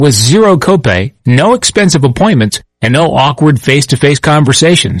with zero copay, no expensive appointments, and no awkward face-to-face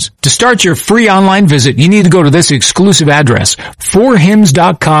conversations. To start your free online visit, you need to go to this exclusive address,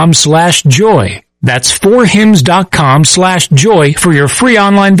 forhims.com/joy. That's forhims.com/joy for your free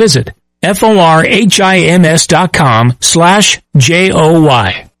online visit.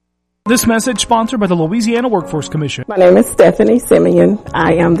 forhims.com/JOY. This message sponsored by the Louisiana Workforce Commission. My name is Stephanie Simeon.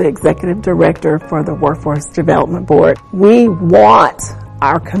 I am the Executive Director for the Workforce Development Board. We want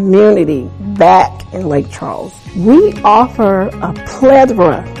our community back in Lake Charles. We offer a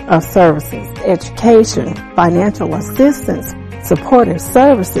plethora of services, education, financial assistance, supportive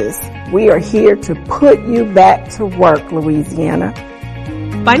services. We are here to put you back to work, Louisiana.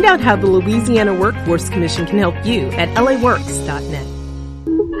 Find out how the Louisiana Workforce Commission can help you at laworks.net.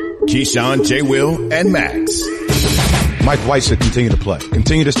 Keyshawn, J. Will, and Max. Mike White should continue to play.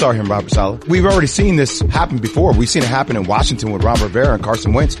 Continue to start him, Robert Saleh. We've already seen this happen before. We've seen it happen in Washington with Ron Rivera and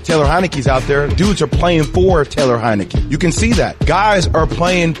Carson Wentz. Taylor Heineke's out there. Dudes are playing for Taylor Heineke. You can see that. Guys are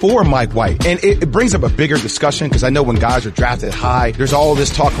playing for Mike White. And it brings up a bigger discussion because I know when guys are drafted high, there's all this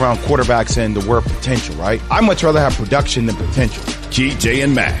talk around quarterbacks and the word potential, right? I'd much rather have production than potential. Key, J,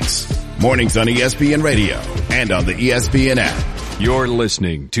 and Max. Mornings on ESPN Radio and on the ESPN app. You're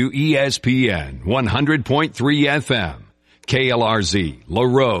listening to ESPN 100.3 FM, KLRZ,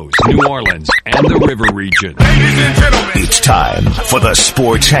 LaRose, New Orleans, and the River Region. Ladies and gentlemen, it's time for the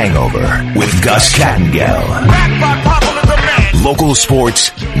Sports Hangover with Gus Kattengell. back by popular demand. Local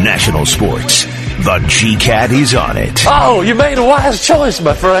sports, national sports. The G-Cat is on it. Oh, you made a wise choice,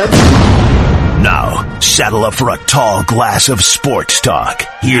 my friend. Now, saddle up for a tall glass of sports talk.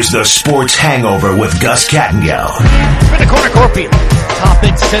 Here's the Sports Hangover with Gus Kattengell. For the cornucopia.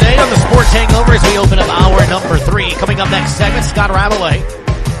 Topics today on the Sports Hangover as we open up hour number 3. Coming up next segment, Scott Ravelay,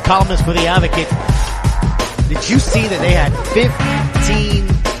 columnist for The Advocate. Did you see that they had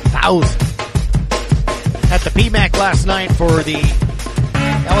 15,000 at the PMAC last night for the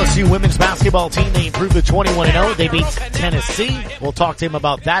LSU women's basketball team? They improved to 21-0. They beat Tennessee. We'll talk to him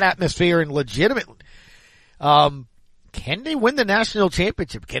about that atmosphere and legitimately. Can they win the national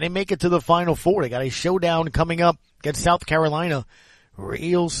championship? Can they make it to the Final Four? They got a showdown coming up against South Carolina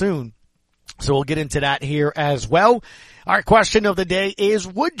real soon. So we'll get into that here as well. Our question of the day is,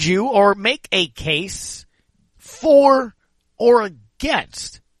 would you or make a case for or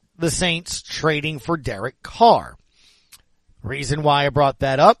against the Saints trading for Derek Carr? Reason why I brought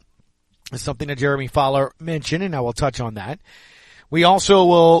that up is something that Jeremy Fowler mentioned, and I will touch on that. We also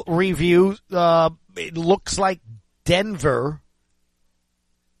will review, it looks like Denver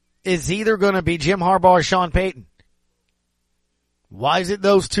is either going to be Jim Harbaugh or Sean Payton. Why is it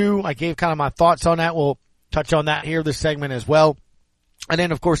those two? I gave kind of my thoughts on that. We'll touch on that here this segment as well. And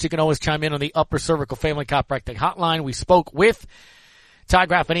then, of course, you can always chime in on the Upper Cervical Family Chiropractic Hotline. We spoke with Ty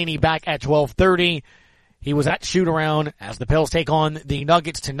Graffanini back at 12:30. He was at shoot-around as the Pels take on the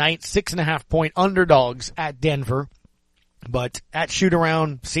Nuggets tonight, 6.5-point underdogs at Denver. But at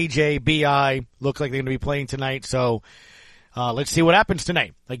shoot-around, CJ, BI look like they're going to be playing tonight. So let's see what happens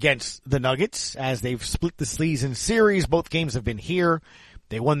tonight against the Nuggets as they've split the season series. Both games have been here.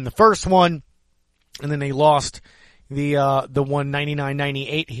 They won the first one, and then they lost the one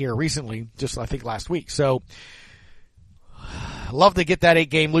 99-98 here recently, just I think last week. So love to get that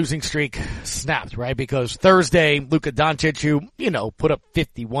 8-game losing streak snapped, right? Because Thursday, Luka Doncic, who, put up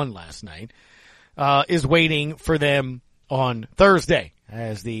 51 last night, is waiting for them on Thursday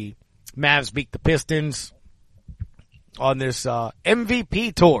as the Mavs beat the Pistons on this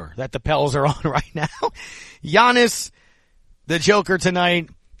MVP tour that the Pels are on right now. Giannis, the Joker tonight,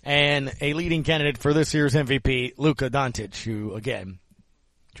 and a leading candidate for this year's MVP, Luka Doncic, who, again,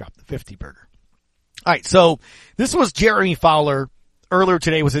 dropped the 50-burger. All right, so this was Jeremy Fowler. Earlier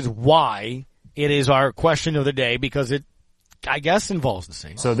today was his why. It is our question of the day because it, I guess, involves the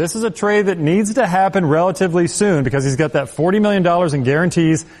Saints. So this is a trade that needs to happen relatively soon because he's got that $40 million in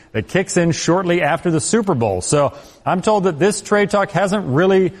guarantees that kicks in shortly after the Super Bowl. So I'm told that this trade talk hasn't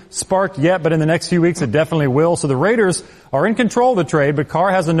really sparked yet, but in the next few weeks it definitely will. So the Raiders are in control of the trade, but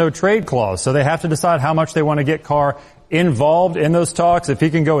Carr has a no-trade clause. So they have to decide how much they want to get Carr involved in those talks, if he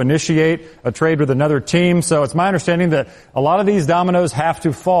can go initiate a trade with another team. So it's my understanding that a lot of these dominoes have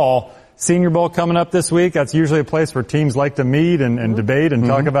to fall. Senior Bowl coming up this week. That's usually a place where teams like to meet and debate and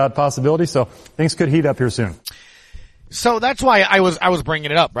talk about possibilities. So things could heat up here soon. So that's why I was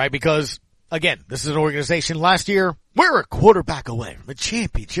bringing it up, right? Because again, this is an organization last year, we're a quarterback away from the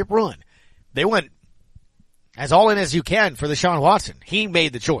championship run. They went as all in as you can for the Deshaun Watson. He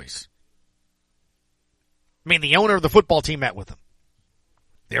made the choice. I mean, the owner of the football team met with him.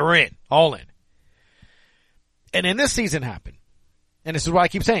 They were in, all in. And then this season happened. and this is what I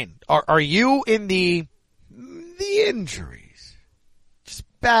keep saying, are you in the injuries? Just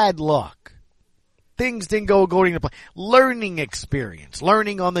bad luck. Things didn't go according to plan. Learning experience,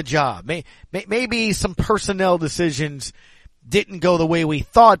 learning on the job. Maybe some personnel decisions didn't go the way we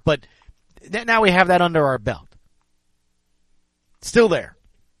thought, but now we have that under our belt. Still there.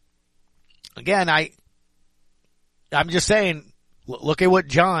 Again, I'm just saying, look at what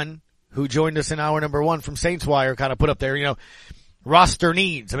John, who joined us in hour number 1 from Saints Wire, kind of put up there, roster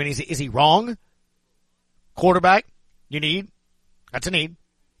needs. I mean, is he wrong? Quarterback, you need. That's a need.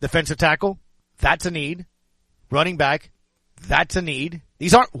 Defensive tackle, that's a need. Running back, that's a need.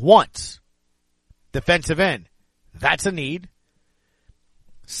 These aren't wants. Defensive end, that's a need.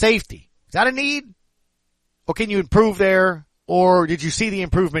 Safety, is that a need? Or can you improve there? Or did you see the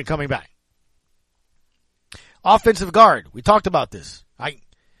improvement coming back? Offensive guard, we talked about this.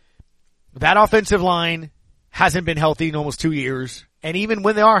 That offensive line hasn't been healthy in almost 2 years. And even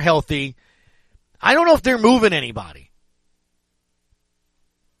when they are healthy, I don't know if they're moving anybody.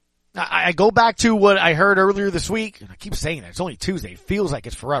 I go back to what I heard earlier this week, and I keep saying that. It's only Tuesday. It feels like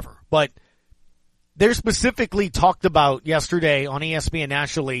it's forever. But they're specifically talked about yesterday on ESPN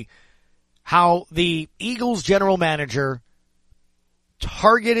nationally how the Eagles general manager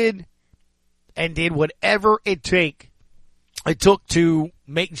targeted and did whatever it took to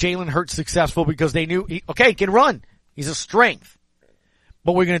make Jalen Hurts successful because they knew, he can run. He's a strength.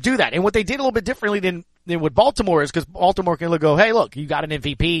 But we're going to do that. And what they did a little bit differently than what Baltimore is, because Baltimore can go, hey, look, you got an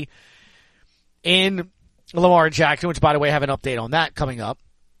MVP in Lamar Jackson, which, by the way, I have an update on that coming up.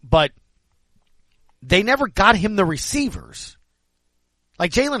 But they never got him the receivers.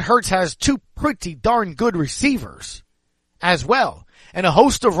 Like, Jalen Hurts has 2 pretty darn good receivers as well, and a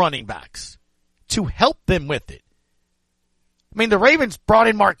host of running backs to help them with it. I mean, the Ravens brought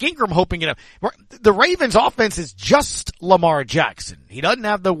in Mark Ingram hoping the Ravens offense is just Lamar Jackson. He doesn't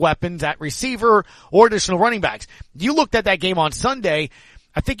have the weapons at receiver or additional running backs. You looked at that game on Sunday,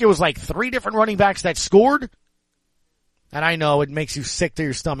 I think it was like 3 different running backs that scored. And I know it makes you sick to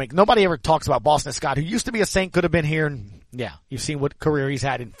your stomach. Nobody ever talks about Boston Scott, who used to be a Saint, could have been here. And yeah, you've seen what career he's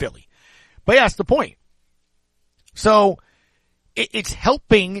had in Philly. But yeah, that's the point. So it's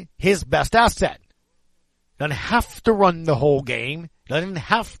helping his best asset. Doesn't have to run the whole game. Doesn't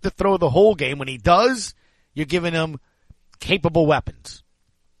have to throw the whole game. When he does, you're giving him capable weapons.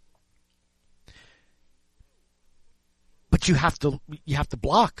 But you have to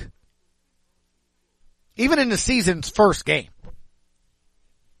block. Even in the season's first game,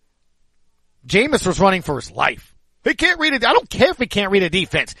 Jameis was running for his life. He can't read it. I don't care if he can't read a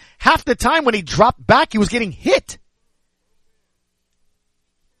defense. Half the time when he dropped back, he was getting hit.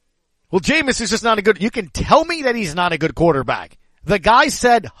 Well, Jameis is just not a good, you can tell me that he's not a good quarterback. The guy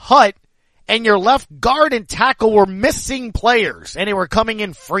said hut, and your left guard and tackle were missing players, and they were coming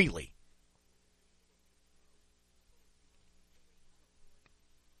in freely.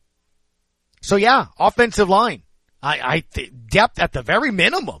 So yeah, offensive line. I think depth at the very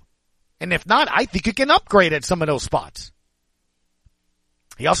minimum. And if not, I think you can upgrade at some of those spots.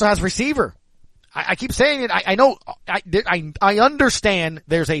 He also has receiver. I keep saying it. I know, I understand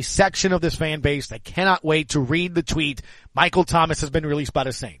there's a section of this fan base that cannot wait to read the tweet, Michael Thomas has been released by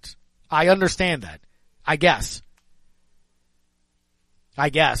the Saints. I understand that. I guess. I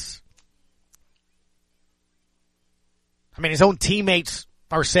mean, his own teammates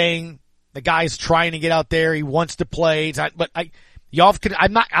are saying the guy's trying to get out there. He wants to play.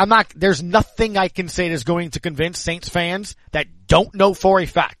 There's nothing I can say that's going to convince Saints fans that don't know for a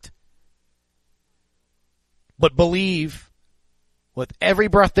fact, but believe with every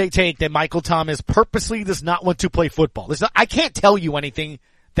breath they take that Michael Thomas purposely does not want to play football. I can't tell you anything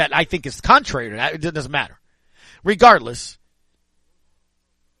that I think is contrary to that. It doesn't matter. Regardless,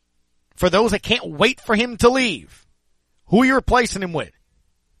 for those that can't wait for him to leave, who are you replacing him with?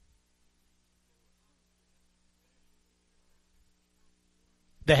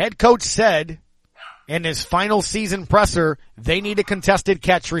 The head coach said in his final season presser, they need a contested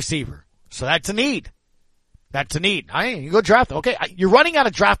catch receiver. So that's a need. You go draft. Okay. You're running out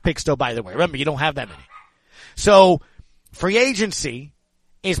of draft picks though, by the way. Remember, you don't have that many. So free agency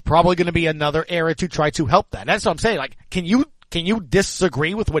is probably going to be another area to try to help that. That's what I'm saying. Like, can you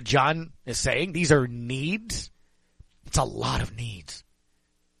disagree with what John is saying? These are needs. It's a lot of needs.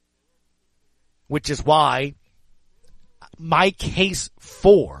 Which is why my case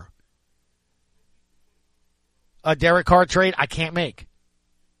for a Derek Carr trade, I can't make.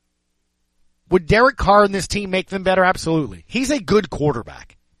 Would Derek Carr and this team make them better? Absolutely. He's a good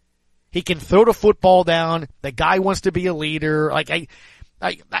quarterback. He can throw the football down. The guy wants to be a leader. Like,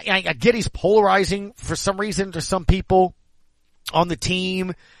 I get he's polarizing for some reason to some people. on the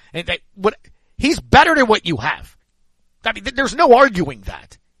team. And he's better than what you have. I mean, there's no arguing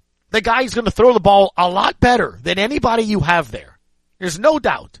that. The guy's going to throw the ball a lot better than anybody you have there. There's no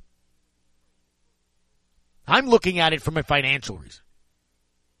doubt. I'm looking at it from a financial reason.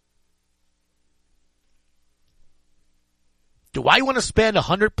 Do I want to spend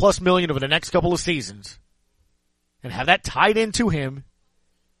 $100+ million over the next couple of seasons and have that tied into him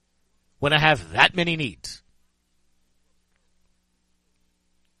when I have that many needs?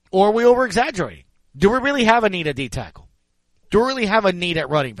 Or are we over-exaggerating? Do we really have a need at D-tackle? Do we really have a need at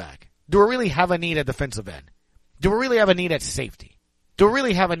running back? Do we really have a need at defensive end? Do we really have a need at safety? Do we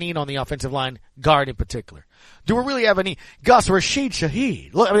really have a need on the offensive line, guard in particular? Do we really have a need? Gus, Rashid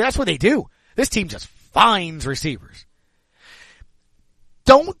Shaheed. Look, I mean, that's what they do. This team just finds receivers.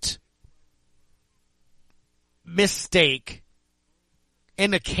 Don't mistake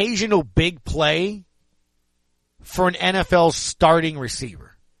an occasional big play for an NFL starting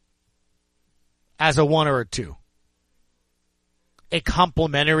receiver as a 1 or a 2. A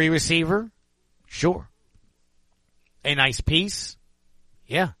complimentary receiver? Sure. A nice piece?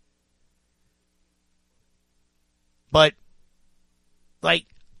 Yeah. But,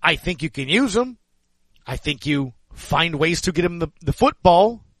 I think you can use them. I think you find ways to get him the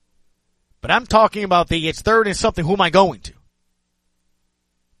football. But I'm talking about it's 3rd and something. Who am I going to?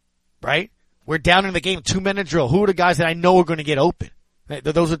 Right? We're down in the game, 2-minute drill. Who are the guys that I know are going to get open?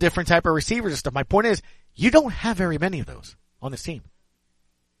 Those are different type of receivers and stuff. My point is, you don't have very many of those on this team.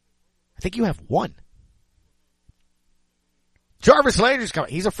 I think you have 1. Jarvis Landry's coming.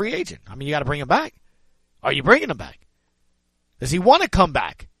 He's a free agent. I mean, you got to bring him back. Are you bringing him back? Does he want to come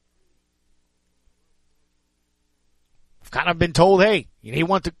back? I've kind of been told, hey,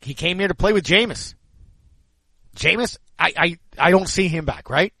 he came here to play with Jameis. Jameis, I don't see him back,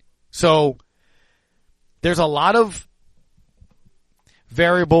 right? So there's a lot of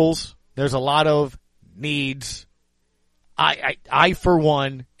variables. There's a lot of needs. I for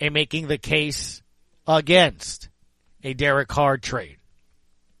one, am making the case against a Derek Carr trade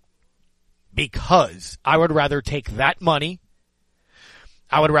because I would rather take that money.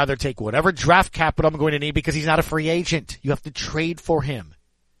 I would rather take whatever draft capital I'm going to need because he's not a free agent. You have to trade for him.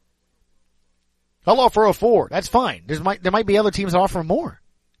 I'll offer a 4. That's fine. There might be other teams that offer more.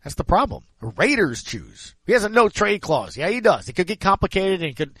 That's the problem. The Raiders choose. He has a no trade clause. Yeah, he does. It could get complicated and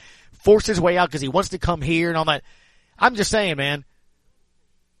he could force his way out because he wants to come here and all that. I'm just saying, man,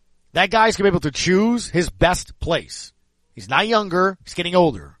 that guy's going to be able to choose his best place. He's not younger. He's getting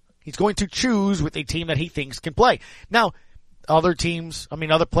older. He's going to choose with a team that he thinks can play. Now, other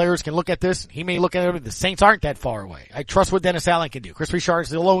players can look at this. He may look at it. The Saints aren't that far away. I trust what Dennis Allen can do. Chris Richard's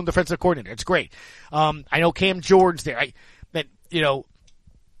the lone defensive coordinator. It's great. I know Cam Jordan's there.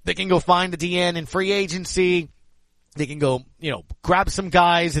 They can go find the DN in free agency. They can go, grab some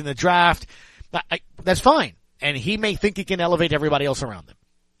guys in the draft. That's fine. And he may think he can elevate everybody else around them.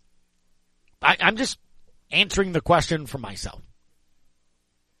 I'm just answering the question for myself.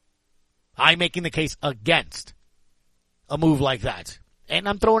 I'm making the case against a move like that. And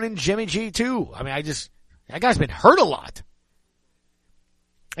I'm throwing in Jimmy G too. I mean, that guy's been hurt a lot.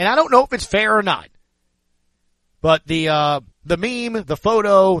 And I don't know if it's fair or not. But the meme, the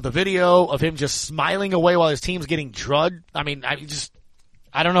photo, the video of him just smiling away while his team's getting drugged. I mean,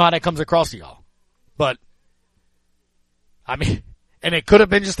 I don't know how that comes across to y'all. But, and it could have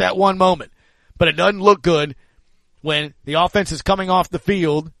been just that one moment. But it doesn't look good when the offense is coming off the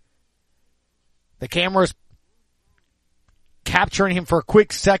field. The camera's capturing him for a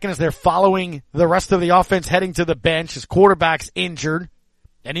quick second as they're following the rest of the offense heading to the bench. His quarterback's injured,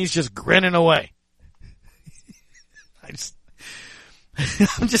 and he's just grinning away. I'm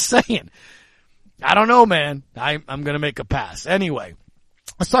just saying. I don't know, man. I'm going to make a pass. Anyway,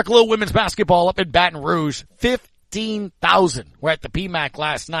 let's talk a little women's basketball up in Baton Rouge. 15,000 were at the PMAC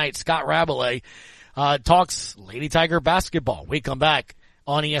last night. Scott Rabelais talks Lady Tiger basketball. We come back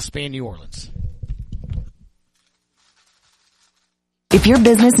on ESPN New Orleans. If your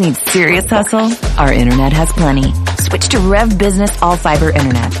business needs serious hustle, our internet has plenty. Switch to Rev Business All-Fiber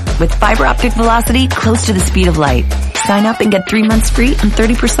Internet. With fiber optic velocity close to the speed of light. Sign up and get 3 months free and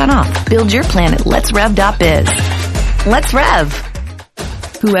 30% off. Build your plan at letsrev.biz. Let's Rev!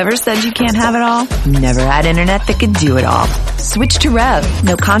 Whoever said you can't have it all, never had internet that could do it all. Switch to Rev.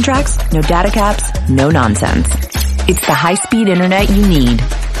 No contracts, no data caps, no nonsense. It's the high-speed internet you need.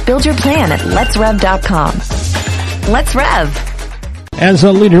 Build your plan at letsrev.com. Let's Rev! As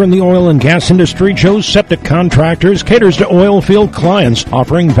a leader in the oil and gas industry, Joe's Septic Contractors caters to oil field clients,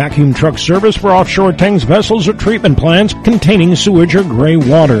 offering vacuum truck service for offshore tanks, vessels, or treatment plants containing sewage or gray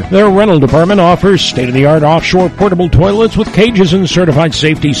water. Their rental department offers state-of-the-art offshore portable toilets with cages and certified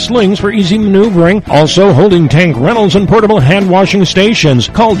safety slings for easy maneuvering, also holding tank rentals and portable hand washing stations.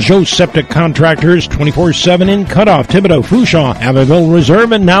 Call Joe's Septic Contractors 24/7 in Cutoff, Thibodaux, Fouchon, Abbeville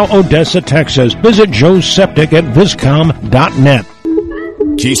Reserve, and now Odessa, Texas. Visit Joe's Septic at viscom.net.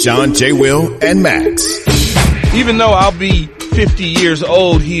 Keyshawn, J. Will, and Max. Even though I'll be 50 years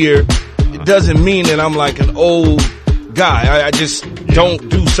old here, it doesn't mean that I'm like an old guy. I just don't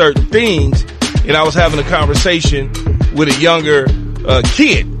do certain things. And I was having a conversation with a younger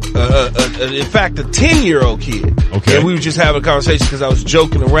kid, in fact, a 10-year-old kid. Okay. And we were just having a conversation because I was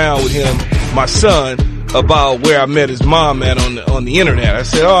joking around with him, my son, about where I met his mom at on the internet. I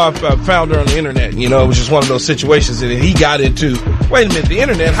said, I found her on the internet. You know, it was just one of those situations. And then he got into, wait a minute, the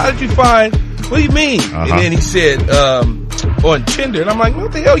internet? How did you find, what do you mean? And then he said, on Tinder. And I'm like,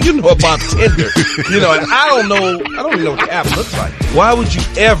 what the hell you know about Tinder? You know, and I don't even know what the app looks like. Why would you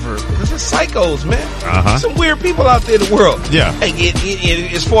ever? Because it's psychos, man. Some weird people out there in the world. Yeah. Hey,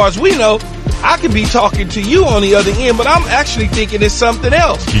 as far as we know, I could be talking to you on the other end, but I'm actually thinking it's something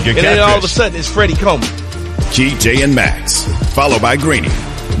else. And then all of a sudden it's Freddie Coleman. Key, J, and Max. Followed by Greeny.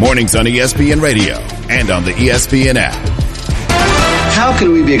 Mornings on ESPN Radio and on the ESPN app. How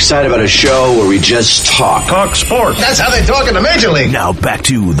can we be excited about a show where we just talk? Talk sports. That's how they talk in the Major League. Now back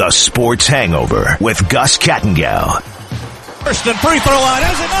to the Sports Hangover with Gus Kattengell. First and free throw line.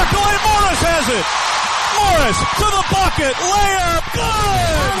 Has it knocked away? Morris has it. Morris to the bucket. Layup. Good.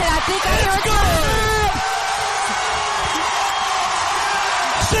 It's good.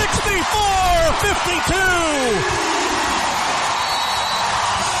 64-52.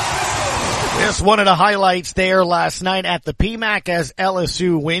 Just one of the highlights there last night at the PMAC as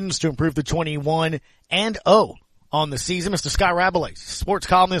LSU wins to improve to 21-0 on the season. Mr. Scott Rabelais, sports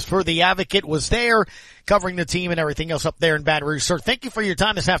columnist for The Advocate, was there covering the team and everything else up there in Baton Rouge. Sir, thank you for your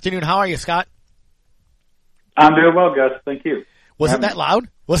time this afternoon. How are you, Scott? I'm doing well, Gus. Thank you. Was it that loud?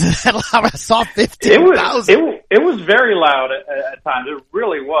 Was it that loud? I saw 15,000. It was very loud at times. It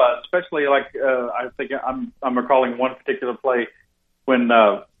really was, especially like I think I'm recalling one particular play when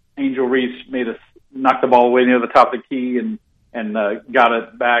Angel Reese knocked the ball way near the top of the key and got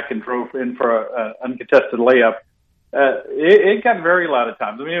it back and drove in for an uncontested layup. It got very loud at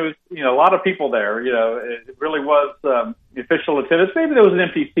times. I mean, it was a lot of people there. It really was official attendance. Maybe there was an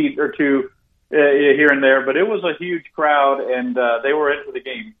empty seat or two here and there, but it was a huge crowd, and they were into the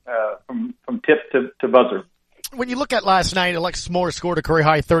game from tip to buzzer. When you look at last night, Alexis Morris scored a career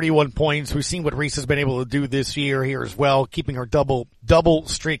high 31 points. We've seen what Reese has been able to do this year here as well, keeping her double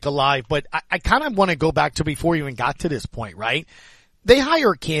streak alive. But I kind of want to go back to before you even got to this point, right? They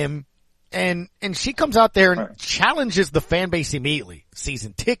hire Kim, and she comes out there and challenges the fan base immediately.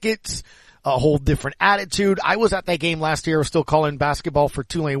 Season tickets, a whole different attitude. I was at that game last year, still calling basketball for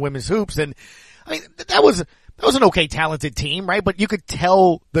Tulane Women's Hoops, and I mean that was an okay, talented team, right? But you could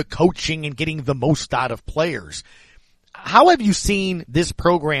tell the coaching and getting the most out of players. How have you seen this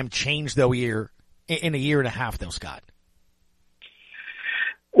program change, though, in a year and a half, though, Scott?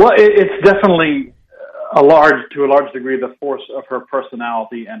 Well, it's definitely to a large degree, the force of her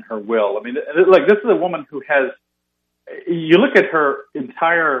personality and her will. I mean, like, this is a woman who has, you look at her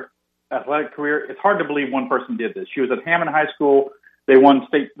entire athletic career, it's hard to believe one person did this. She was at Hammond High School. They won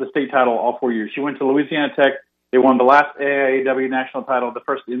the state title all 4 years. She went to Louisiana Tech. They won the last AIAW national title, the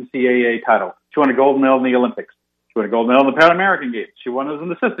first NCAA title. She won a gold medal in the Olympics. She won a gold medal in the Pan American Games. She won as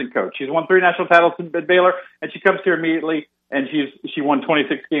an assistant coach. She's won 3 national titles at Baylor, and she comes here immediately, and she won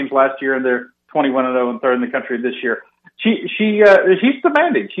 26 games last year, and they're 21-0 and third in the country this year. She's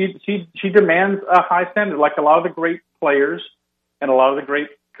demanding. She demands a high standard, like a lot of the great players and a lot of the great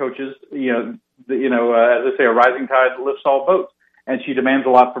coaches. As they say, a rising tide lifts all boats, and she demands a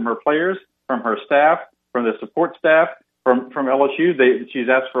lot from her players, from her staff, from the support staff, from LSU. She's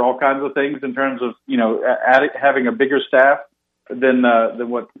asked for all kinds of things in terms of having a bigger staff than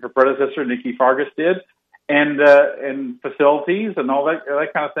what her predecessor Nikki Fargas did, and facilities and all that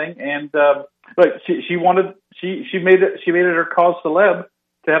kind of thing. And but she made it her cause célèbre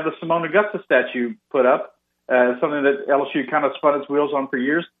to have the Simone Augusta statue put up, something that LSU kind of spun its wheels on for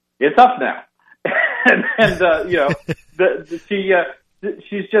years. It's up now,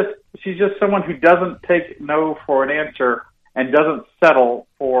 she's just someone who doesn't take no for an answer and doesn't settle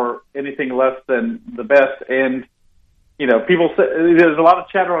for anything less than the best. And people say there's a lot of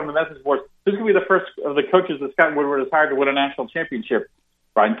chatter on the message boards. Who's going to be the first of the coaches that Scott Woodward has hired to win a national championship?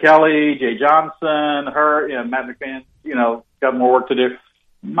 Brian Kelly, Jay Johnson, Matt McMahon, got more work to do.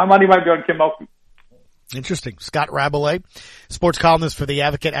 My money might go on Kim Mulkey. Interesting. Scott Rabelais, sports columnist for The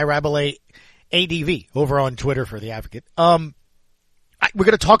Advocate, at Rabelais ADV over on Twitter for The Advocate. We're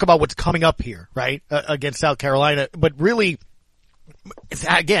going to talk about what's coming up here, right, against South Carolina. But really,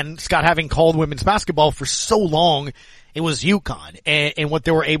 again, Scott having called women's basketball for so long, it was UConn and what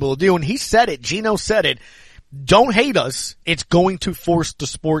they were able to do. And he said it, Gino said it, don't hate us. It's going to force the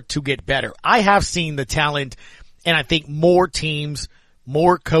sport to get better. I have seen the talent, and I think more teams,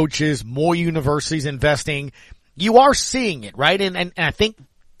 more coaches, more universities investing. You are seeing it, right? And I think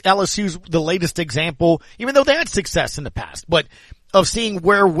LSU's the latest example, even though they had success in the past, but of seeing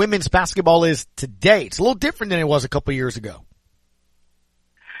where women's basketball is today. It's a little different than it was a couple of years ago.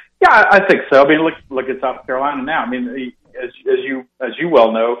 Yeah, I think so. I mean, look at South Carolina now. I mean, as you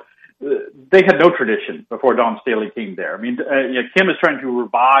well know, they had no tradition before Dawn Staley came there. I mean, Kim is trying to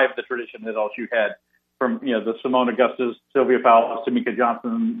revive the tradition that LSU had from, the Simone Augustus, Sylvia Fowles, Tamika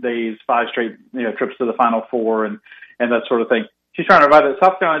Johnson days, 5 straight, trips to the Final Four and that sort of thing. She's trying to revive that.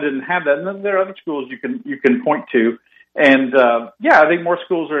 South Carolina didn't have that. And then there are other schools you can point to. And, I think more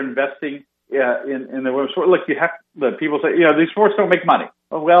schools are investing, in the women's sport. Look, people say, these sports don't make money.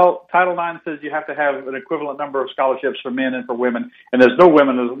 Well, Title IX says you have to have an equivalent number of scholarships for men and for women, and there's no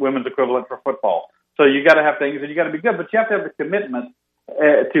women's equivalent for football. So you got to have things, and you got to be good, but you have to have the commitment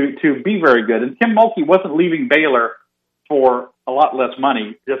to be very good. And Kim Mulkey wasn't leaving Baylor for a lot less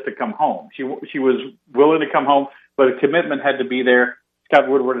money just to come home. She was willing to come home, but a commitment had to be there. Scott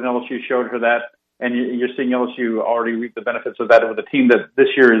Woodward and LSU showed her that, and you're seeing LSU already reap the benefits of that with a team that this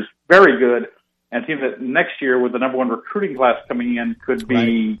year is very good. And a team that next year, with the number 1 recruiting class coming in, could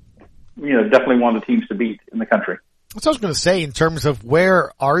be, definitely one of the teams to beat in the country. That's what I was going to say in terms of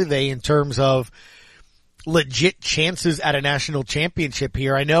where are they in terms of legit chances at a national championship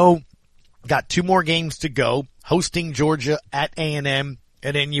here. I know got 2 more games to go, hosting Georgia at A&M, and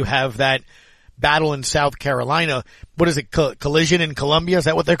then you have that battle in South Carolina. What is it? Collision in Columbia? Is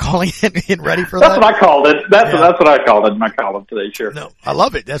that what they're calling it? And ready for that? That's what I called it. That's what I called it in my column today. Sure. No, I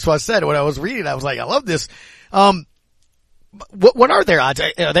love it. That's what I said when I was reading. I was like, I love this. What are their odds?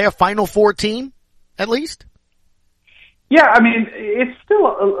 Are they a Final Four team at least? Yeah, I mean, it's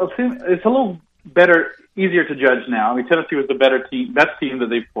still it's a little better, easier to judge now. I mean, Tennessee was the best team that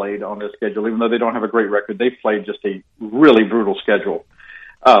they've played on their schedule, even though they don't have a great record. They've played just a really brutal schedule.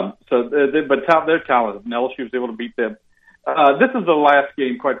 But they're talented, and LSU was able to beat them. This is the last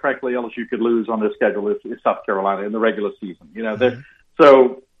game, quite frankly, LSU could lose on their schedule is South Carolina in the regular season. South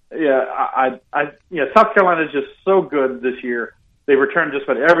Carolina is just so good this year. They returned just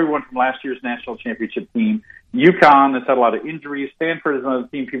about everyone from last year's national championship team. UConn has had a lot of injuries. Stanford is another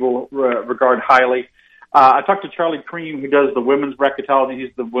team people regard highly. I talked to Charlie Cream, who does the women's bracketology.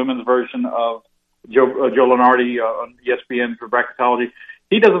 He's the women's version of Joe Lunardi on ESPN for bracketology.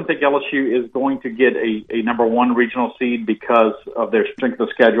 He doesn't think LSU is going to get a number 1 regional seed because of their strength of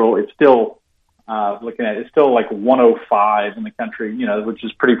schedule. It's still, it's still like 105 in the country, which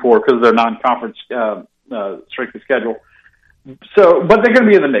is pretty poor because of their non-conference strength of schedule. So, but they're going to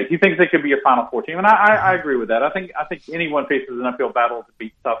be in the mix. He thinks they could be a Final Four team, and I agree with that. I think anyone faces an uphill battle to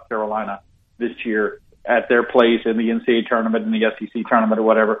beat South Carolina this year at their place in the NCAA tournament and the SEC tournament or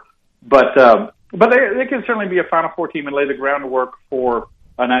whatever. But they can certainly be a Final Four team and lay the groundwork for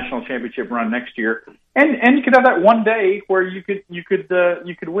a national championship run next year, and you could have that one day where you could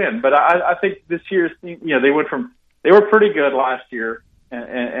win. But I think this year's team, they were pretty good last year,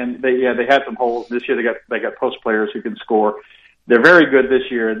 and they had some holes. This year they got post players who can score. They're very good this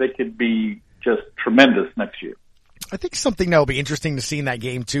year. They could be just tremendous next year. I think something that will be interesting to see in that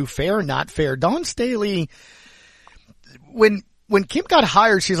game too. Fair or not fair, Dawn Staley, when Kim got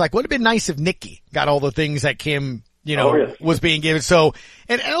hired, she's like, would have been nice if Nikki got all the things that Kim was being given. So,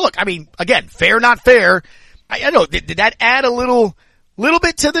 and look, I mean, again, fair, not fair. I know, did that add a little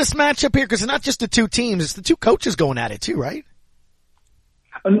bit to this matchup here? Cause it's not just the 2 teams, it's the 2 coaches going at it too, right?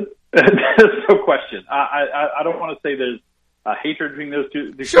 There's no question. I don't want to say there's a hatred between those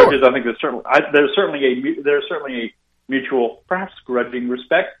two sure. coaches. I think there's certainly a mutual, perhaps grudging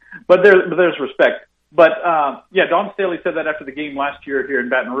respect, but there's respect. But, Dawn Staley said that after the game last year here in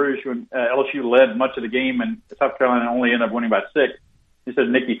Baton Rouge when LSU led much of the game and South Carolina only ended up winning by 6. He said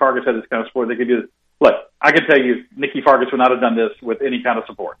Nikki Fargas had this kind of support. They could do this. Look, I can tell you Nikki Fargas would not have done this with any kind of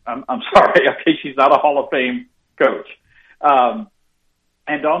support. I'm sorry. Okay, she's not a Hall of Fame coach.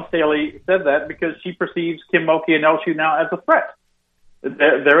 And Dawn Staley said that because she perceives Kim Mulkey and LSU now as a threat.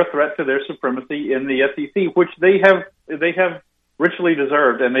 They're a threat to their supremacy in the SEC, which they have richly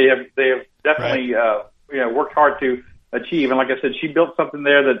deserved, and they have definitely worked hard to achieve. And like I said, she built something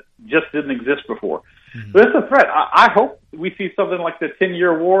there that just didn't exist before. But it's a threat. I hope we see something like the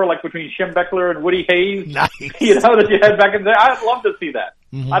 10-year war, like between Schembechler and Woody Hayes. Nice. That you had back in there. I'd love to see that.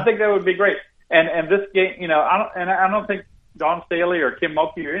 I think that would be great. And this game, I don't think Dawn Staley or Kim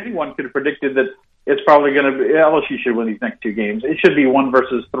Mulkey or anyone could have predicted that it's probably going to be LSU should win these next two games. It should be 1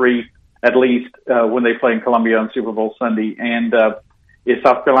 versus 3 at least when they play in Columbia on Super Bowl Sunday. And is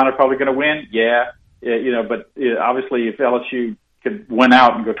South Carolina probably going to win? Yeah. But obviously if LSU could win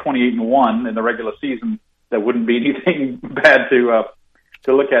out and go 28-1 in the regular season, that wouldn't be anything bad to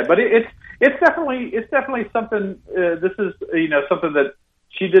look at. But it's definitely something. This is something that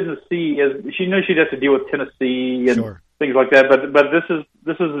she didn't see as she knew she'd have to deal with Tennessee and things like that. But this is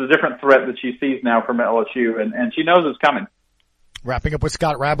a different threat that she sees now from LSU, and she knows it's coming. Wrapping up with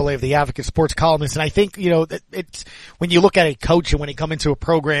Scott Rabelais of the Advocate Sports columnist. And I think, it's when you look at a coach and when he come into a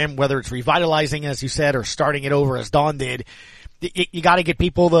program, whether it's revitalizing, as you said, or starting it over as Dawn did, you got to get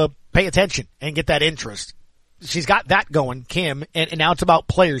people to pay attention and get that interest. She's got that going, Kim, and now it's about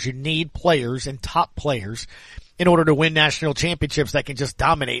players. You need players and top players in order to win national championships that can just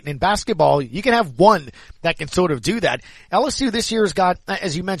dominate. And in basketball, you can have one that can sort of do that. LSU this year has got,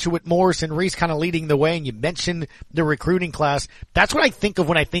 as you mentioned, with Morris and Reese kind of leading the way, and you mentioned the recruiting class. That's what I think of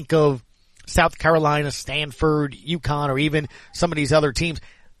when I think of South Carolina, Stanford, UConn, or even some of these other teams.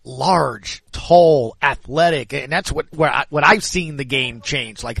 Large, tall, athletic, and that's what I've seen the game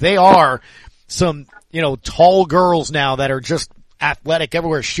change. Like they are some, tall girls now that are just athletic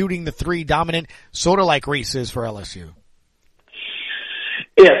everywhere, shooting the three, dominant, sort of like Reese is for LSU.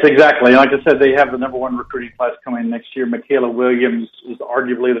 Yes, exactly. Like I said, they have the number 1 recruiting class coming next year. Michaela Williams is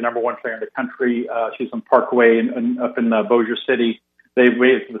arguably the number 1 player in the country. She's on Parkway up in Bossier City. They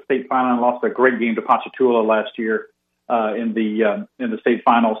made it to the state final and lost a great game to Ponchatoula last year in the state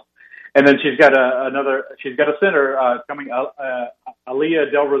finals. And then she's got a center coming,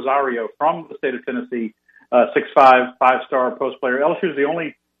 Aaliyah Del Rosario from the state of Tennessee, 6'5", 5-star post player. LSU is the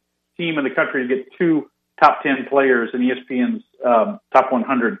only team in the country to get 2 top 10 players in ESPN's top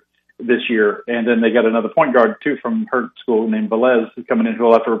 100 this year. And then they got another point guard, too, from her school named Velez coming in who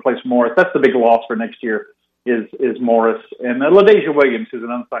will have to replace Morris. That's the big loss for next year is Morris. And LaDasia Williams, who's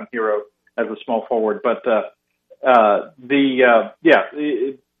an unsung hero as a small forward. But you got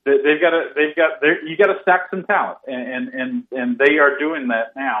to stack some talent, and they are doing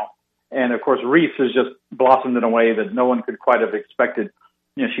that now. And of course, Reese has just blossomed in a way that no one could quite have expected.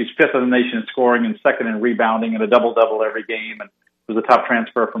 She's 5th in the nation in scoring and 2nd in rebounding and a double-double every game, and was a top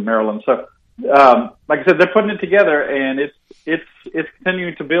transfer from Maryland. So, like I said, they're putting it together, and it's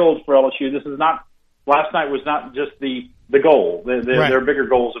continuing to build for LSU. This is not. Last night was not just the goal. There are bigger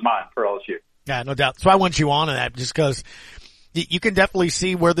goals in mind for LSU. Yeah, no doubt. So I want you on to that just because you can definitely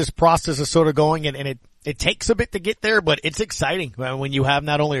see where this process is sort of going, and it takes a bit to get there, but it's exciting when you have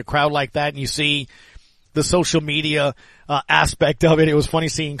not only a crowd like that and you see the social media aspect of it. It was funny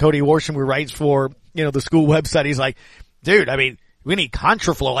seeing Cody Worsham, who writes for, the school website. He's like, dude, I mean, we need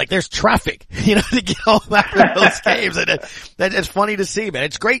contraflow. Like there's traffic, to get all back to those games. And it's funny to see, man.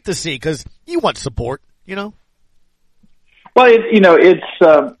 It's great to see because you want support, Well,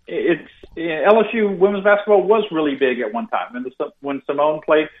 LSU women's basketball was really big at one time. And when Simone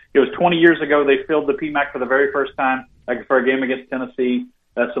played, it was 20 years ago, they filled the PMAC for the very first time, like for a game against Tennessee,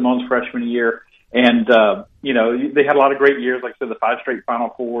 Simone's freshman year. And, they had a lot of great years, like I said, the 5 straight Final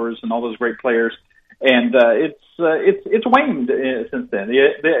Fours and all those great players. And, it's waned since then.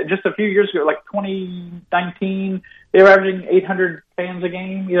 Just a few years ago, like 2019, they were averaging 800 fans a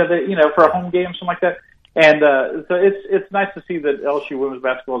game, for a home game, something like that. And so it's nice to see that LSU women's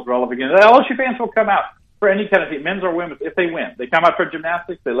basketball is relevant again. LSU fans will come out for any kind of team, men's or women's, if they win. They come out for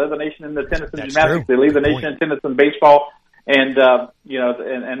gymnastics. They lead the nation in the tennis and gymnastics. True. They lead the nation in tennis and baseball, and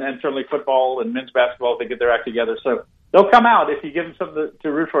and certainly football and men's basketball if they get their act together. So they'll come out if you give them something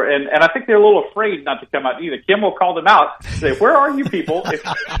to root for. And I think they're a little afraid not to come out either. Kim will call them out, say, "Where are you people if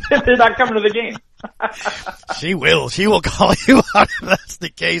they're not coming to the game?" She will. She will call you out if that's the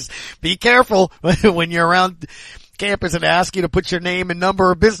case. Be careful when you're around campus and ask you to put your name and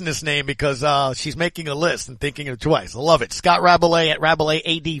number or business name because she's making a list and thinking of twice. I love it. Scott Rabelais at Rabelais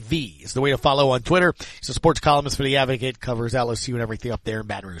ADV is the way to follow on Twitter. He's a sports columnist for The Advocate, covers LSU and everything up there in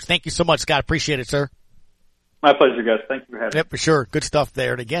Baton Rouge. Thank you so much, Scott. Appreciate it, sir. My pleasure, guys. Thank you for having me. Yep, for sure. Good stuff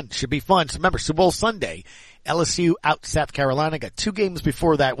there. And again, should be fun. So remember, Super Bowl Sunday, LSU out South Carolina. Got 2 games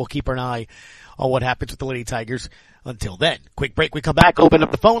before that. We'll keep an eye on what happens with the Lady Tigers. Until then, quick break. We come back, open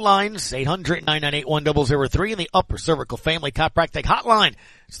up the phone lines, 800-998-1003 and the Upper Cervical Family Chiropractic Hotline.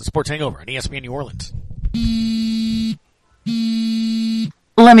 It's the Sports Hangover on ESPN New Orleans.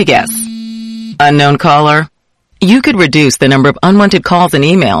 Let me guess. Unknown caller? You could reduce the number of unwanted calls and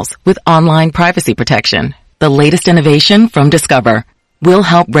emails with online privacy protection. The latest innovation from Discover will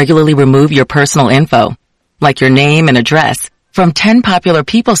help regularly remove your personal info, like your name and address, from 10 popular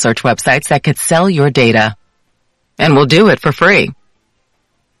people search websites that could sell your data. And we'll do it for free.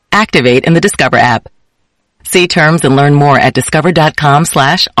 Activate in the Discover app. See terms and learn more at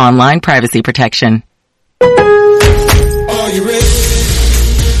discover.com/online privacy protection.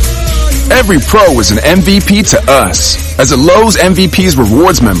 Every pro is an MVP to us. As a Lowe's MVP's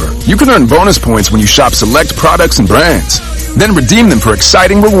Rewards member, you can earn bonus points when you shop select products and brands. Then redeem them for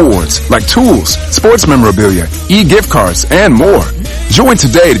exciting rewards like tools, sports memorabilia, e-gift cards, and more. Join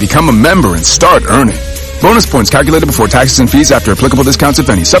today to become a member and start earning. Bonus points calculated before taxes and fees after applicable discounts, if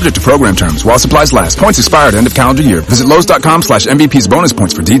any, subject to program terms while supplies last. Points expire at end of calendar year. Visit Lowe's.com/MVP's bonus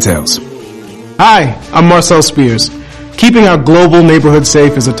points for details. Hi, I'm Marcel Spears. Keeping our global neighborhood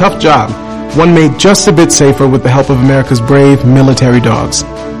safe is a tough job, one made just a bit safer with the help of America's brave military dogs.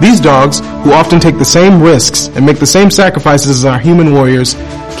 These dogs, who often take the same risks and make the same sacrifices as our human warriors,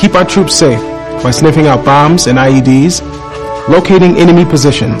 keep our troops safe by sniffing out bombs and IEDs, locating enemy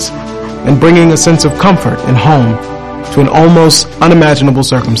positions, and bringing a sense of comfort and home to an almost unimaginable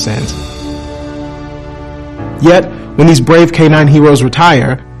circumstance. Yet, when these brave K9 heroes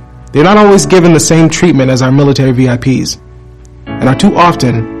retire, they're not always given the same treatment as our military VIPs, and are too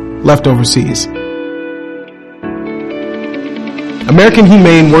often left overseas. American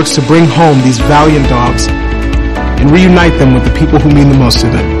Humane works to bring home these valiant dogs and reunite them with the people who mean the most to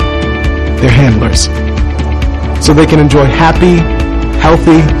them, their handlers, so they can enjoy happy,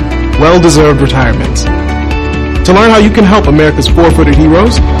 healthy, well-deserved retirements. To learn how you can help America's four-footed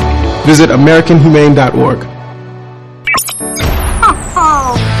heroes, visit AmericanHumane.org.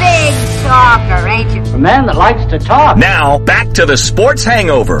 Oh, big talker, ain't you? A man that likes to talk. Now, back to the Sports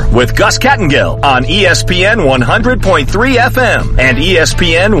Hangover with Gus Kattengill on ESPN 100.3 FM and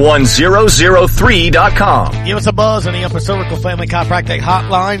ESPN1003.com. Give us a buzz on the Upper Cervical Family Chiropractic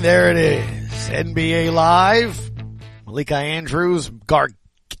Hotline. There it is. NBA Live. Malika Andrews,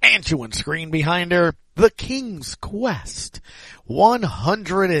 gargantuan screen behind her. The King's Quest.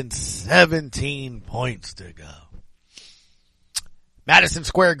 117 points to go. Madison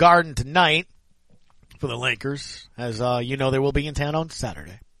Square Garden tonight for the Lakers. As you know, they will be in town on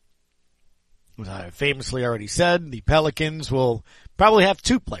Saturday. As I famously already said, the Pelicans will probably have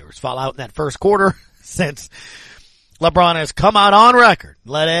two players fall out in that first quarter since LeBron has come out on record.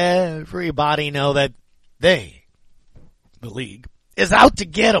 Let everybody know that they, the league, is out to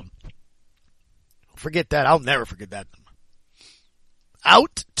get them. Forget that. I'll never forget that.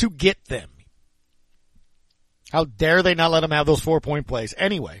 Out to get them. How dare they not let him have those 4-point plays?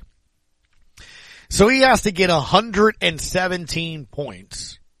 Anyway, so he has to get 117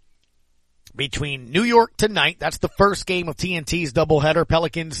 points between New York tonight. That's the first game of TNT's doubleheader.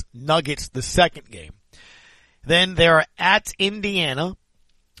 Pelicans, Nuggets, the second game. Then they're at Indiana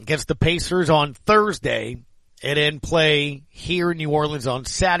against the Pacers on Thursday, and then play here in New Orleans on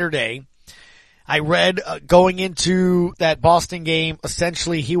Saturday. I read going into that Boston game,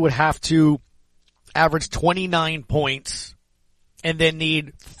 essentially he would have to average 29 points and then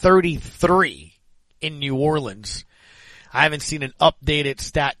need 33 in New Orleans. I haven't seen an updated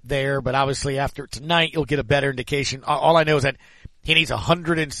stat there, but obviously after tonight you'll get a better indication. All I know is that he needs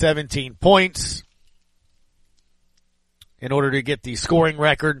 117 points in order to get the scoring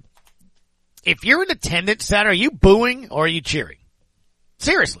record. If you're in attendance, Saturday, are you booing or are you cheering?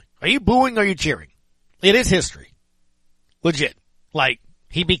 Seriously, are you booing or are you cheering? It is history. Legit. Like,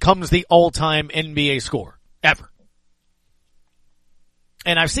 he becomes the all-time NBA scorer, ever.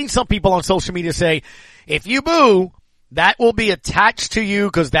 And I've seen some people on social media say, if you boo, that will be attached to you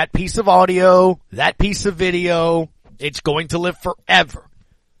because that piece of audio, that piece of video, it's going to live forever.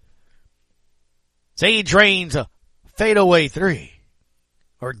 Say he drains a fadeaway three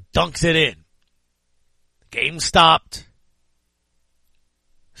or dunks it in. Game stopped.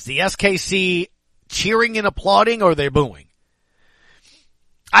 Is the SKC cheering and applauding or are they booing?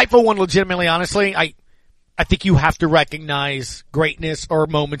 I, for one, legitimately, honestly, I think you have to recognize greatness or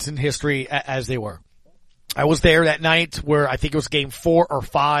moments in history as they were. I was there that night where I think it was game 4 or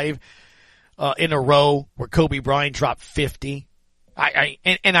 5 in a row where Kobe Bryant dropped 50. I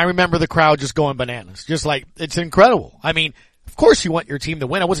remember the crowd just going bananas. Just like, it's incredible. I mean, of course you want your team to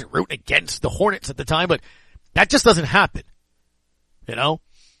win. I wasn't rooting against the Hornets at the time, but that just doesn't happen. You know?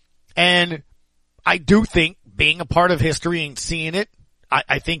 And I do think being a part of history and seeing it,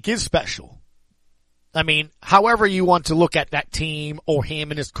 I think is special. I mean, however you want to look at that team or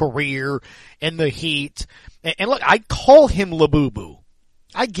him and his career and the Heat. And look, I call him Labubu.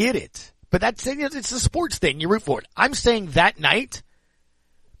 I get it. But it's a sports thing. You root for it. I'm saying that night,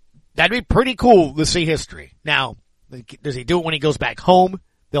 that'd be pretty cool to see history. Now, does he do it when he goes back home?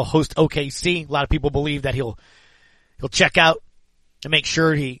 They'll host OKC. A lot of people believe that he'll check out and make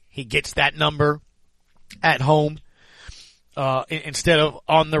sure he gets that number at home, instead of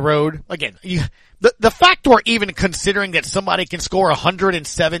on the road. Again, the fact we're even considering that somebody can score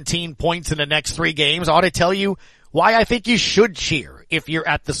 117 points in the next 3 games ought to tell you why I think you should cheer if you're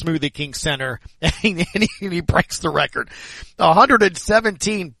at the Smoothie King Center and he breaks the record.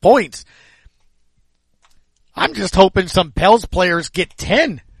 117 points. I'm just hoping some Pels players get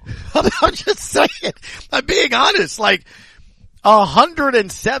 10. I'm just saying. I'm being honest.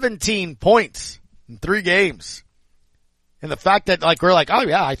 117 points in 3 games. And the fact that we're oh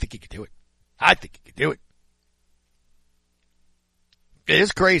yeah, I think he could do it. I think he could do it. It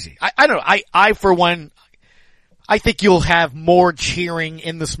is crazy. I don't know. I for one, I think you'll have more cheering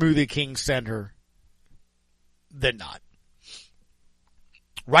in the Smoothie King Center than not.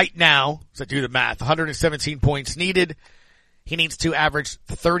 Right now, as I do the math, 117 points needed. He needs to average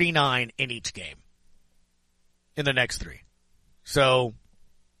 39 in each game in the next 3. So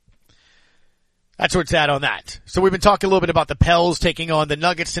that's where it's at on that. So we've been talking a little bit about the Pels taking on the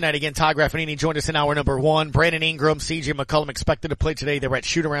Nuggets tonight. Again, Todd Graffanini joined us in hour number 1. Brandon Ingram, CJ McCollum expected to play today. They were at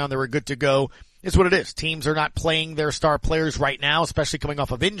shoot around. They were good to go. It's what it is. Teams are not playing their star players right now, especially coming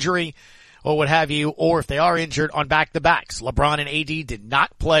off of injury or what have you, or if they are injured on back-to-backs. LeBron and AD did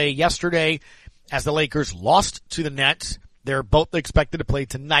not play yesterday as the Lakers lost to the Nets. They're both expected to play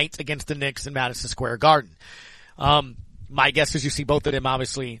tonight against the Knicks in Madison Square Garden. My guess is you see both of them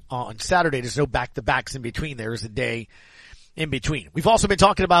obviously on Saturday. There's no back-to-backs in between. There is a day in between. We've also been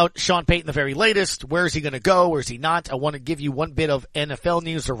talking about Sean Payton, the very latest. Where is he going to go? Where is he not? I want to give you one bit of NFL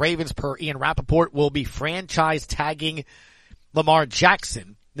news. The Ravens, per Ian Rappaport, will be franchise tagging Lamar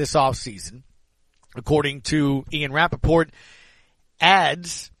Jackson this offseason. According to Ian Rappaport,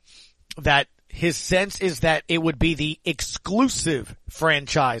 adds that his sense is that it would be the exclusive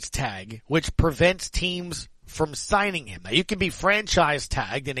franchise tag, which prevents teams from signing him. Now, you can be franchise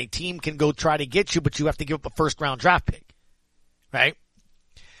tagged and a team can go try to get you, but you have to give up a first-round draft pick, right?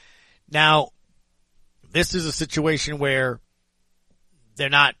 Now, this is a situation where they're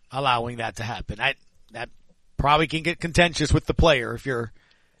not allowing that to happen. That probably can get contentious with the player if you're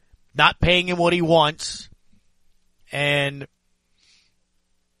not paying him what he wants, and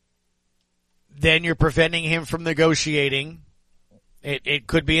then you're preventing him from negotiating. It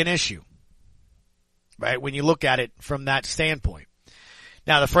could be an issue, right, when you look at it from that standpoint.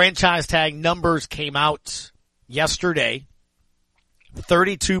 Now, the franchise tag numbers came out yesterday.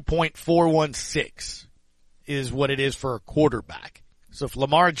 32.416 is what it is for a quarterback. So if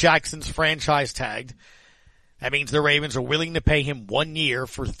Lamar Jackson's franchise tagged, that means the Ravens are willing to pay him 1 year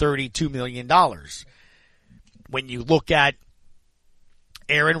for $32 million. When you look at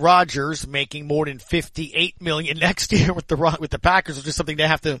Aaron Rodgers making more than $58 million next year with the Packers, which is something they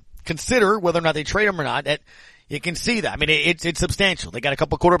have to consider whether or not they trade him or not. You can see that. I mean, it's substantial. They got a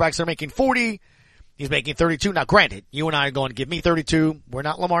couple quarterbacks that are making 40. He's making 32. Now, granted, you and I are going to give me 32. We're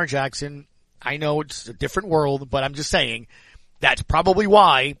not Lamar Jackson. I know it's a different world, but I'm just saying that's probably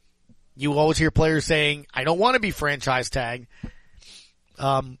why you always hear players saying, I don't want to be franchise tagged,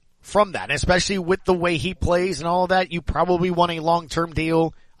 from that. And especially with the way he plays and all of that, you probably want a long-term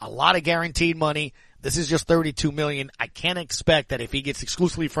deal, a lot of guaranteed money. This is just $32 million. I can't expect that if he gets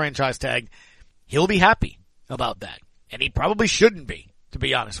exclusively franchise tagged, he'll be happy about that. And he probably shouldn't be, to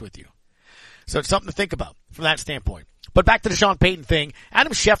be honest with you. So it's something to think about from that standpoint. But back to the Sean Payton thing.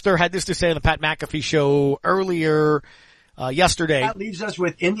 Adam Schefter had this to say on the Pat McAfee show earlier yesterday. That leaves us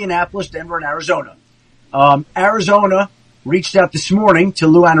with Indianapolis, Denver, and Arizona. Arizona reached out this morning to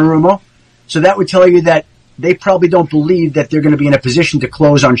Lou Anarumo, so that would tell you that they probably don't believe that they're going to be in a position to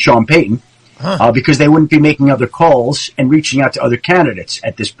close on Sean Payton, because they wouldn't be making other calls and reaching out to other candidates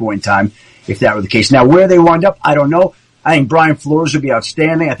at this point in time, if that were the case. Now, where they wind up, I don't know. I think Brian Flores would be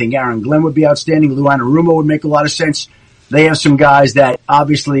outstanding. I think Aaron Glenn would be outstanding. Lou Anarumo would make a lot of sense. They have some guys that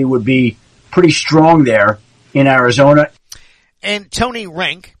obviously would be pretty strong there in Arizona. And Tony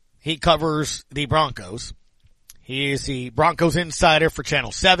Rank, he covers the Broncos. He is the Broncos insider for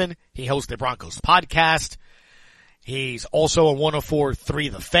Channel 7. He hosts the Broncos podcast. He's also on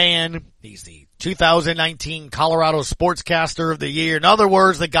 104.3 The Fan. He's the 2019 Colorado Sportscaster of the Year. In other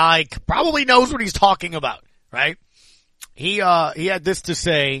words, the guy probably knows what he's talking about, right? He had this to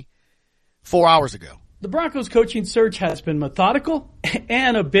say 4 hours ago. The Broncos coaching search has been methodical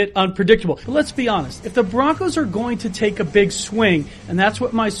and a bit unpredictable. But let's be honest, if the Broncos are going to take a big swing, and that's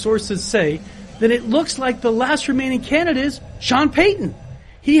what my sources say, then it looks like the last remaining candidate is Sean Payton.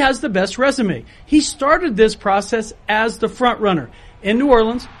 he has the best resume. He started this process as the front runner. In New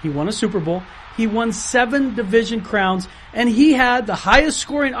Orleans, he won a Super Bowl. He won 7 division crowns, and he had the highest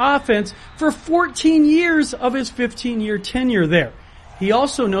scoring offense for 14 years of his 15-year tenure there. He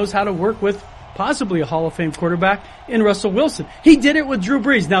also knows how to work with possibly a Hall of Fame quarterback in Russell Wilson. He did it with Drew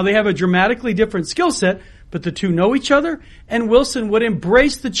Brees. Now, they have a dramatically different skill set, but the two know each other, and Wilson would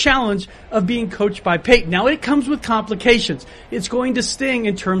embrace the challenge of being coached by Peyton. Now, it comes with complications. It's going to sting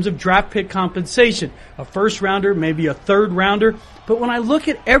in terms of draft pick compensation. A first rounder, maybe a third rounder. But when I look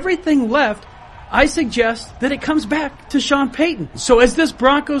at everything left, I suggest that it comes back to Sean Payton. So as this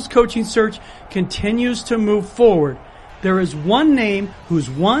Broncos coaching search continues to move forward, there is one name who's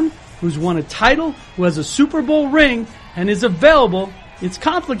won a title, who has a Super Bowl ring, and is available. It's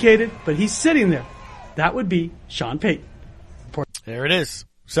complicated, but he's sitting there. That would be Sean Payton. There it is.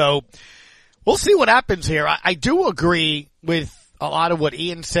 So we'll see what happens here. I do agree with a lot of what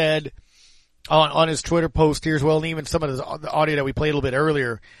Ian said on his Twitter post here as well, and even some of the audio that we played a little bit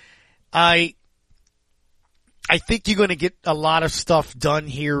earlier. I think you're going to get a lot of stuff done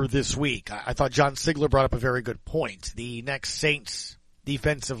here this week. I thought John Sigler brought up a very good point. The next Saints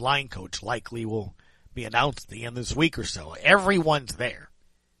defensive line coach likely will be announced at the end of this week or so. Everyone's there.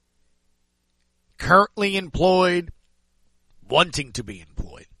 Currently employed, wanting to be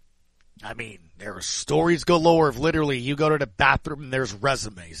employed. I mean, there are stories galore of literally you go to the bathroom and there's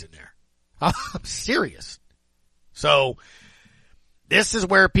resumes in there. I'm serious. So this is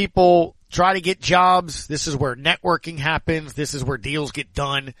where people try to get jobs. This is where networking happens. This is where deals get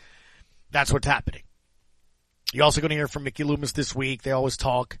done. That's what's happening. You're also going to hear from Mickey Loomis this week. They always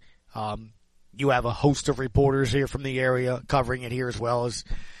talk. You have a host of reporters here from the area covering it here, as well as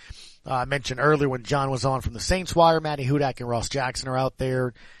I mentioned earlier when John was on from the Saints Wire. Matty Hudak and Ross Jackson are out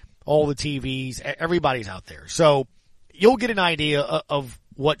there. All the TVs, everybody's out there. So you'll get an idea of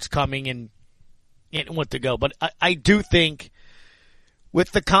what's coming and what to go. But I do think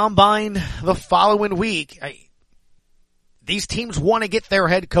with the combine the following week, these teams want to get their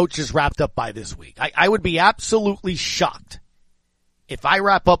head coaches wrapped up by this week. I would be absolutely shocked if I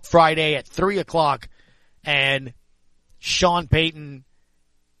wrap up Friday at 3:00 and Sean Payton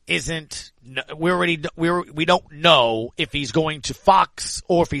isn't, we don't know if he's going to Fox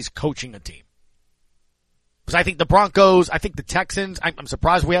or if he's coaching a team. Because I think the Broncos, I think the Texans, I'm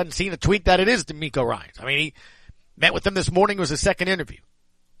surprised we hadn't seen a tweet that it is DeMeco Ryans. I mean, he met with them this morning. It was his second interview.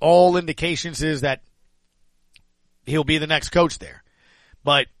 All indications is that he'll be the next coach there.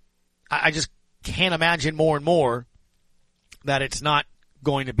 But I just can't imagine more and more that it's not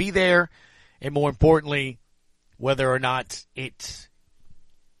going to be there. And more importantly, whether or not it,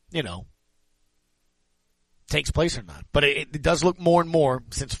 takes place or not. But it does look more and more,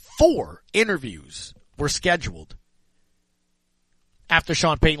 since 4 interviews were scheduled after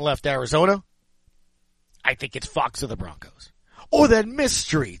Sean Payton left Arizona, I think it's Fox or the Broncos. Or that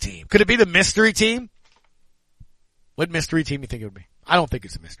mystery team. Could it be the mystery team? What mystery team you think it would be? I don't think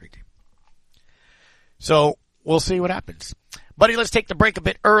it's a mystery team. So we'll see what happens. Buddy, let's take the break a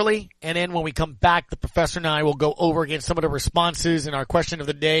bit early, and then when we come back, the professor and I will go over again some of the responses in our question of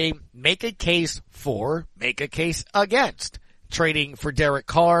the day. Make a case for, make a case against trading for Derek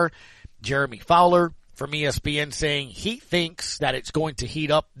Carr. Jeremy Fowler from ESPN saying he thinks that it's going to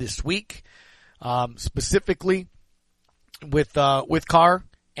heat up this week, specifically with Carr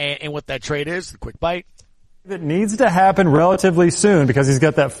and what that trade is. The quick bite. It needs to happen relatively soon because he's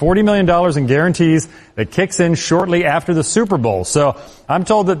got that $40 million in guarantees that kicks in shortly after the Super Bowl. So I'm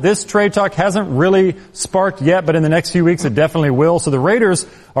told that this trade talk hasn't really sparked yet, but in the next few weeks it definitely will. So the Raiders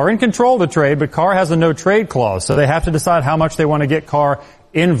are in control of the trade, but Carr has a no trade clause. So they have to decide how much they want to get Carr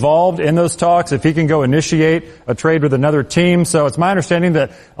involved in those talks, if he can go initiate a trade with another team. So it's my understanding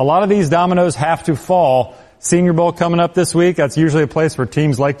that a lot of these dominoes have to fall. Senior Bowl coming up this week. That's usually a place where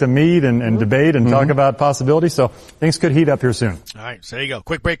teams like to meet and debate and talk about possibilities. So things could heat up here soon. All right, so there you go.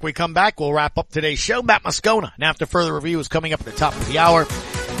 Quick break. We come back. We'll wrap up today's show. Matt Moscona. And after further review is coming up at the top of the hour.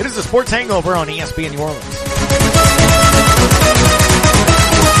 It is the Sports Hangover on ESPN New Orleans.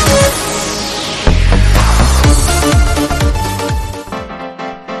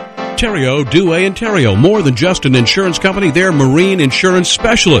 Theriault, Douay & Theriault. More than just an insurance company, they're marine insurance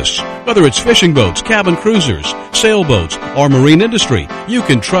specialists. Whether it's fishing boats, cabin cruisers, sailboats, or marine industry, you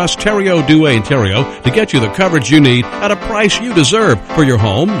can trust Theriault, Douay & Theriault to get you the coverage you need at a price you deserve for your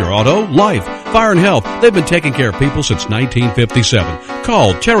home, your auto, life, fire and health. They've been taking care of people since 1957.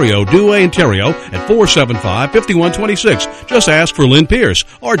 Call Theriault, Douay & Theriault at 475-5126. Just ask for Lynn Pierce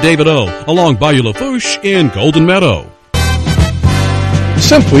or David O. along Bayou Lafourche in Golden Meadow.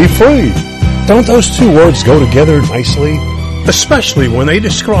 Simply free. Don't those two words go together nicely? especially when they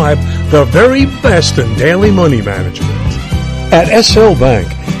describe the very best in daily money management. At SL Bank,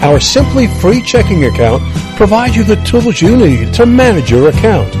 our Simply Free checking account provides you the tools you need to manage your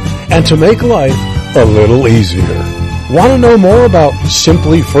account and to make life a little easier. Want to know more about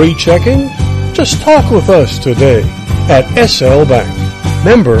Simply Free checking? Just talk with us today at SL Bank.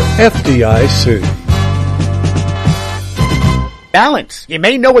 Member FDIC. Balance. You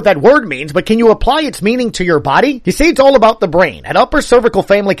may know what that word means, but can you apply its meaning to your body? You see, it's all about the brain. At Upper Cervical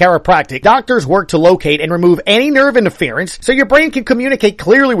Family Chiropractic, doctors work to locate and remove any nerve interference so your brain can communicate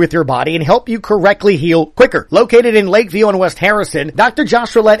clearly with your body and help you correctly heal quicker. Located in Lakeview and West Harrison, Dr.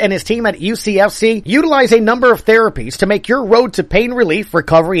 Josh Roulette and his team at UCFC utilize a number of therapies to make your road to pain relief,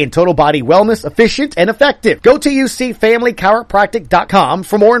 recovery, and total body wellness efficient and effective. Go to UCFamilyChiropractic.com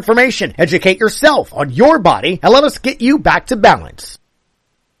for more information. Educate yourself on your body and let us get you back to balance.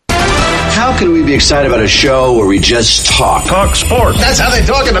 How can we be excited about a show where we just talk? Talk sports. That's how they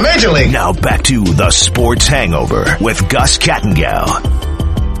talk in the Major League. Now back to the Sports Hangover with Gus Kattengell.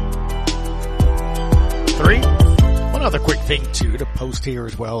 One other quick thing, too, to post here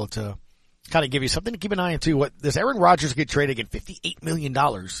as well to kind of give you something to keep an eye on, too. What does Aaron Rodgers get traded again? $58 million,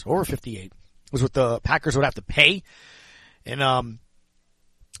 over 58, was what the Packers would have to pay. And,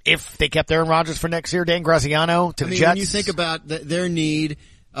 if they kept Aaron Rodgers for next year, Dan Graziano to the Jets. When you think about their need,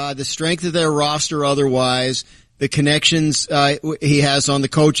 the strength of their roster otherwise, the connections he has on the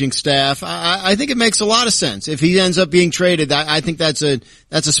coaching staff, I think it makes a lot of sense. If he ends up being traded, I think that's a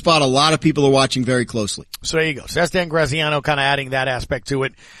spot a lot of people are watching very closely. So there you go. So that's Dan Graziano kind of adding that aspect to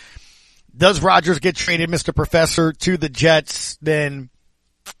it. Does Rodgers get traded, Mr. Professor, to the Jets? Then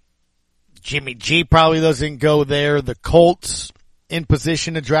Jimmy G probably doesn't go there. The Colts in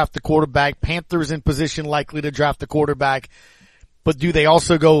position to draft the quarterback. Panthers in position likely to draft the quarterback. But do they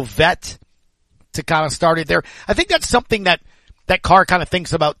also go vet to kind of start it there? I think that's something that Carr kind of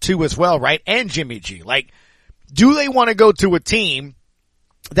thinks about too as well, right? And Jimmy G. Like, do they want to go to a team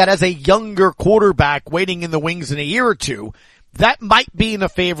that has a younger quarterback waiting in the wings in a year or two? That might be in the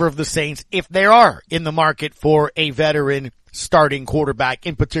favor of the Saints if they are in the market for a veteran starting quarterback,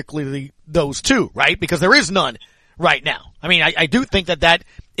 in particularly those two, right? Because there is none right now. I mean, I do think that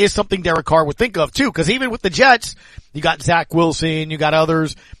is something Derek Carr would think of too, because even with the Jets, you got Zach Wilson, you got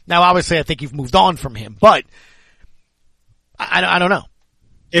others. Now, obviously, I think you've moved on from him, but I don't know.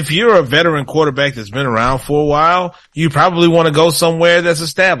 If you're a veteran quarterback that's been around for a while, you probably want to go somewhere that's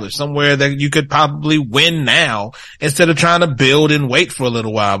established, somewhere that you could probably win now instead of trying to build and wait for a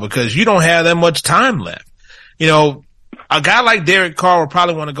little while, because you don't have that much time left. You know, a guy like Derek Carr would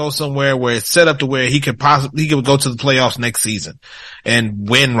probably want to go somewhere where it's set up to where he could go to the playoffs next season and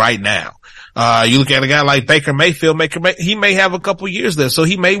win right now. You look at a guy like Baker Mayfield, he may have a couple years there, so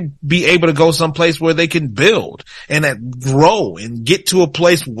he may be able to go someplace where they can build and grow and get to a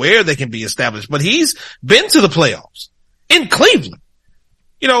place where they can be established. But he's been to the playoffs in Cleveland.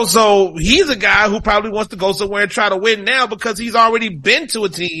 You know, so he's a guy who probably wants to go somewhere and try to win now because he's already been to a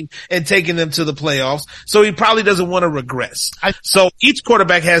team and taken them to the playoffs. So he probably doesn't want to regress. So each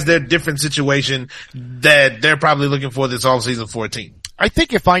quarterback has their different situation that they're probably looking for this offseason for a team. I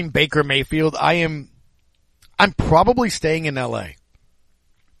think if I'm Baker Mayfield, I'm probably staying in LA.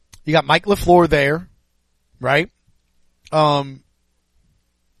 You got Mike LaFleur there, right? I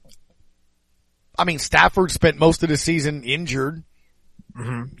mean, Stafford spent most of the season injured.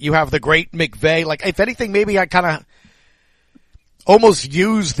 Mm-hmm. You have the great McVay. Like, if anything, maybe I kind of almost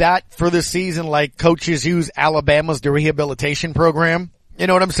use that for this season like coaches use Alabama's the rehabilitation program. You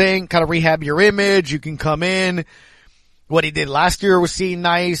know what I'm saying? Kind of rehab your image. You can come in. What he did last year was seen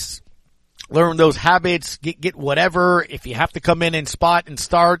nice. Learn those habits. Get whatever. If you have to come in and spot and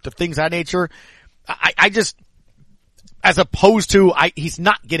start, the things of that nature. I just, as opposed to, he's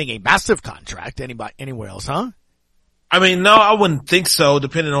not getting a massive contract anywhere else, huh? I mean, no, I wouldn't think so,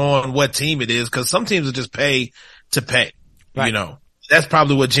 depending on what team it is, because some teams will just pay to pay. Right. You know, that's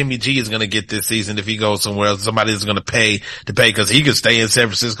probably what Jimmy G is going to get this season if he goes somewhere else. Somebody is going to pay because he could stay in San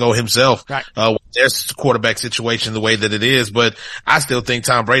Francisco himself. Right. Their quarterback situation the way that it is, but I still think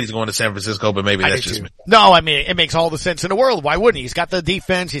Tom Brady's going to San Francisco, but maybe that's just me. No, I mean, it makes all the sense in the world. Why wouldn't he? He's got the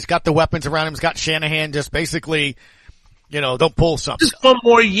defense. He's got the weapons around him. He's got Shanahan. Just basically, you know, don't pull something. Just one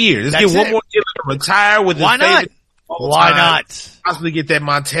more year. Just get one more year to retire with his Why not? Possibly get that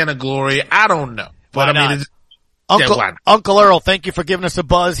Montana glory. I don't know. But I mean, Uncle Earl, thank you for giving us a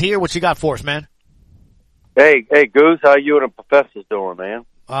buzz here. What you got for us, man? Hey, Goose, how you and the professors doing, man?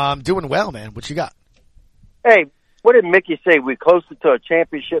 I'm doing well, man. What you got? Hey, what did Mickey say? We're closer to a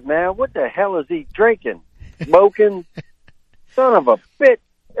championship now? What the hell is he drinking? Smoking? Son of a bitch.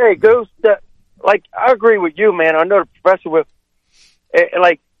 Hey, Goose, like, I agree with you, man. I know the professor will.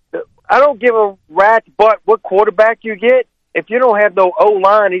 I don't give a rat's butt what quarterback you get. If you don't have no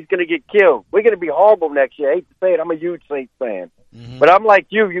O-line, he's going to get killed. We're going to be horrible next year. I hate to say it. I'm a huge Saints fan. Mm-hmm. But I'm like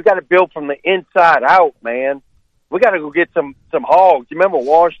you. You got to build from the inside out, man. We got to go get some hogs. You remember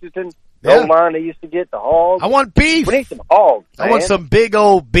Washington? The O-line they used to get, the hogs. I want beef. We need some hogs, man. I want some big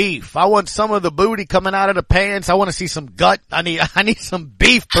old beef. I want some of the booty coming out of the pants. I want to see some gut. I need some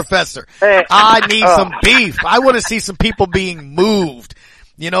beef, Professor. I need some beef. I want to see some people being moved.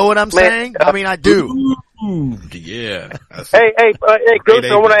 You know what I'm saying? I mean, I do. Yeah. Hey, Goose,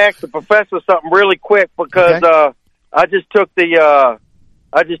 I want to ask the professor something really quick because I just took the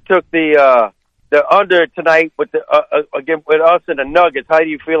under tonight with again with us and the Nuggets. How do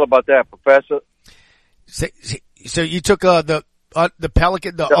you feel about that, Professor? So you took the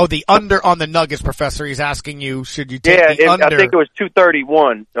Pelican, the under on the Nuggets, Professor. He's asking you, should you take the under? I think it was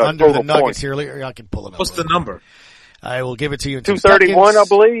 231 under the Nuggets here. I can pull it up. What's the number? I will give it to you in 2 231,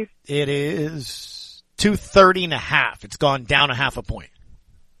 seconds. I believe. It is 230.5. It's gone down a half a point.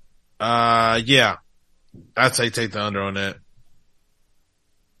 Yeah. I'd say take the under on that.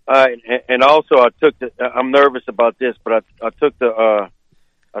 And also I took I'm nervous about this, but I took the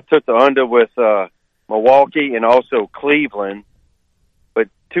under with, Milwaukee and also Cleveland, but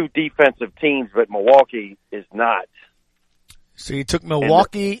two defensive teams, but Milwaukee is not. So you took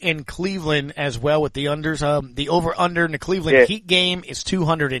Milwaukee and Cleveland as well with the unders. The over-under in the Cleveland Heat game is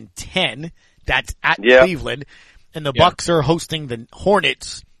 210. That's at Cleveland. And the Bucks are hosting the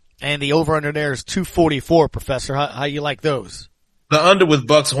Hornets, and the over-under there is 244, Professor. How you like those? The under with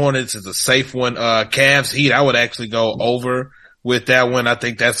Bucks Hornets is a safe one. Cavs Heat, I would actually go over with that one. I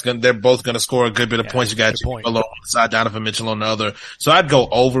think they're both gonna score a good bit of points. You got Jimmy Butler on one side, Donovan Mitchell on the other. So I'd go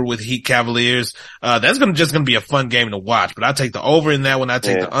over with Heat Cavaliers. That's just gonna be a fun game to watch, but I take the over in that one. I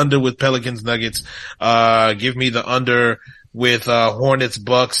take the under with Pelicans Nuggets. Give me the under with, Hornets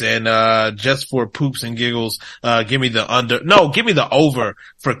Bucks, and, just for poops and giggles, give me the over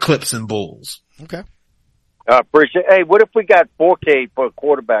for Clips and Bulls. Okay. I appreciate it. Hey, what if we got 4K for a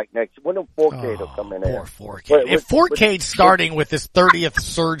quarterback next? When will 4K will come in there? Poor 4K. If 4K's starting with his 30th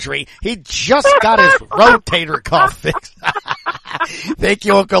surgery, he just got his rotator cuff fixed. Thank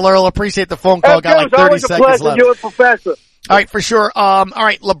you, Uncle Earl. Appreciate the phone call. Got like 30 seconds left. You're a professor. All right, for sure. All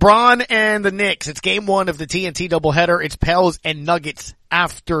right, LeBron and the Knicks. It's game one of the TNT doubleheader. It's Pels and Nuggets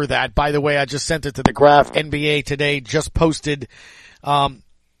after that. By the way, I just sent it to the graph. NBA Today just posted,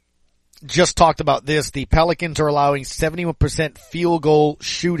 just talked about this. The Pelicans are allowing 71% field goal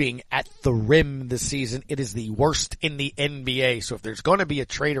shooting at the rim this season. It is the worst in the NBA. So if there's going to be a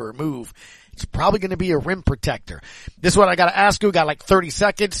trade or a move, it's probably going to be a rim protector. This is what I got to ask you. Got like 30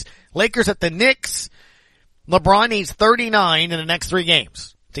 seconds. Lakers at the Knicks. LeBron needs 39 in the next 3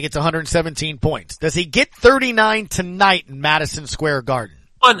 games to get to 117 points. Does he get 39 tonight in Madison Square Garden?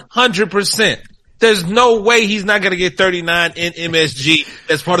 100%. There's no way he's not going to get 39 in MSG.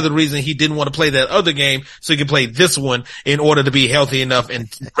 That's part of the reason he didn't want to play that other game, so he can play this one in order to be healthy enough and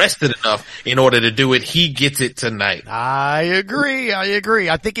rested enough in order to do it. He gets it tonight. I agree.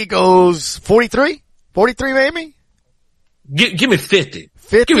 I think he goes 43? 43 maybe? Give me 50.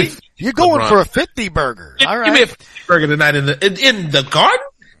 50? Give me 50. You're going for a 50 burger. All right. Give me a 50 burger tonight in the garden.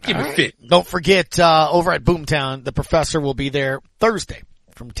 Give me 50. Don't forget, over at Boomtown, the professor will be there Thursday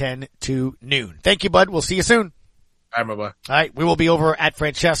from 10 to noon. Thank you, bud. We'll see you soon. All right, bye-bye. All right, we will be over at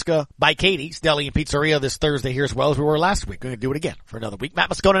Francesca by Katie's Deli and Pizzeria this Thursday here as well as we were last week. We're going to do it again for another week. Matt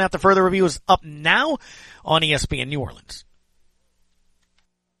Moscona after further review is up now on ESPN New Orleans.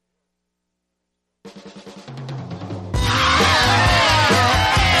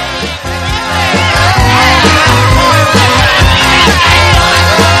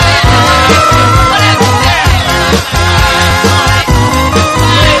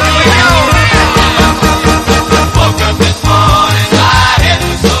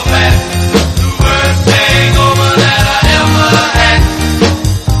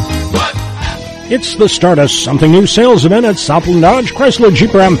 It's the start of something new sales event at Southland Dodge, Chrysler,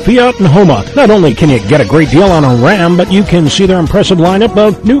 Jeep Ram, Fiat, and Homa. Not only can you get a great deal on a Ram, but you can see their impressive lineup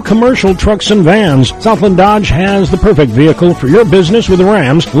of new commercial trucks and vans. Southland Dodge has the perfect vehicle for your business with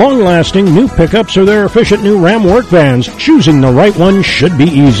Rams, long-lasting new pickups, or their efficient new Ram work vans. Choosing the right one should be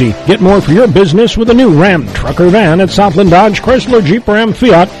easy. Get more for your business with a new Ram truck or van at Southland Dodge, Chrysler, Jeep Ram,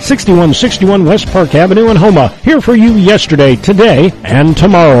 Fiat, 6161 West Park Avenue in Homa. Here for you yesterday, today, and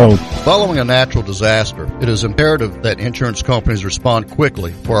tomorrow. Following a natural disaster, it is imperative that insurance companies respond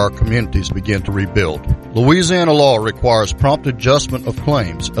quickly for our communities begin to rebuild. Louisiana law requires prompt adjustment of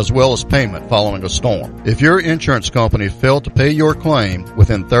claims as well as payment following a storm. If your insurance company failed to pay your claim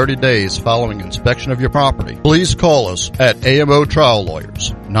within 30 days following inspection of your property, please call us at AMO Trial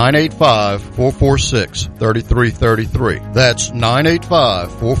Lawyers, 985-446-3333. That's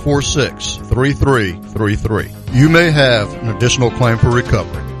 985-446-3333. You may have an additional claim for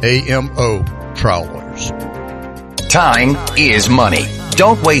recovery. AMO Trial Lawyers. Time is money.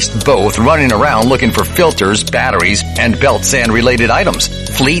 Don't waste both running around looking for filters, batteries, and belt sand related items.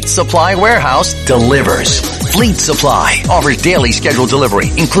 Fleet Supply Warehouse delivers. Fleet Supply offers daily scheduled delivery,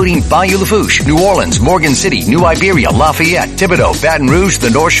 including Bayou Lafourche, New Orleans, Morgan City, New Iberia, Lafayette, Thibodeau, Baton Rouge, the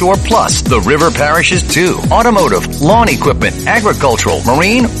North Shore, plus the river parishes too. Automotive, lawn equipment, agricultural,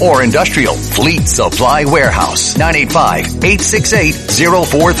 marine, or industrial. Fleet Supply Warehouse,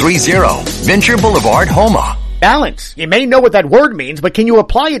 985-868-0430. Venture Boulevard, Houma. Balance. You may know what that word means, but can you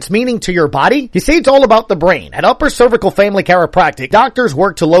apply its meaning to your body? You see, it's all about the brain. At Upper Cervical Family Chiropractic, doctors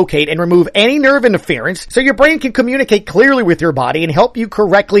work to locate and remove any nerve interference so your brain can communicate clearly with your body and help you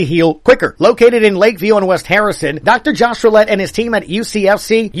correctly heal quicker. Located in Lakeview and West Harrison, Dr. Josh Roulette and his team at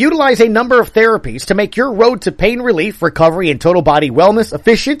UCFC utilize a number of therapies to make your road to pain relief, recovery, and total body wellness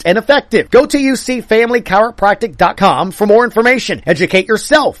efficient and effective. Go to UCFamilyChiropractic.com for more information. Educate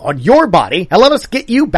yourself on your body and let us get you back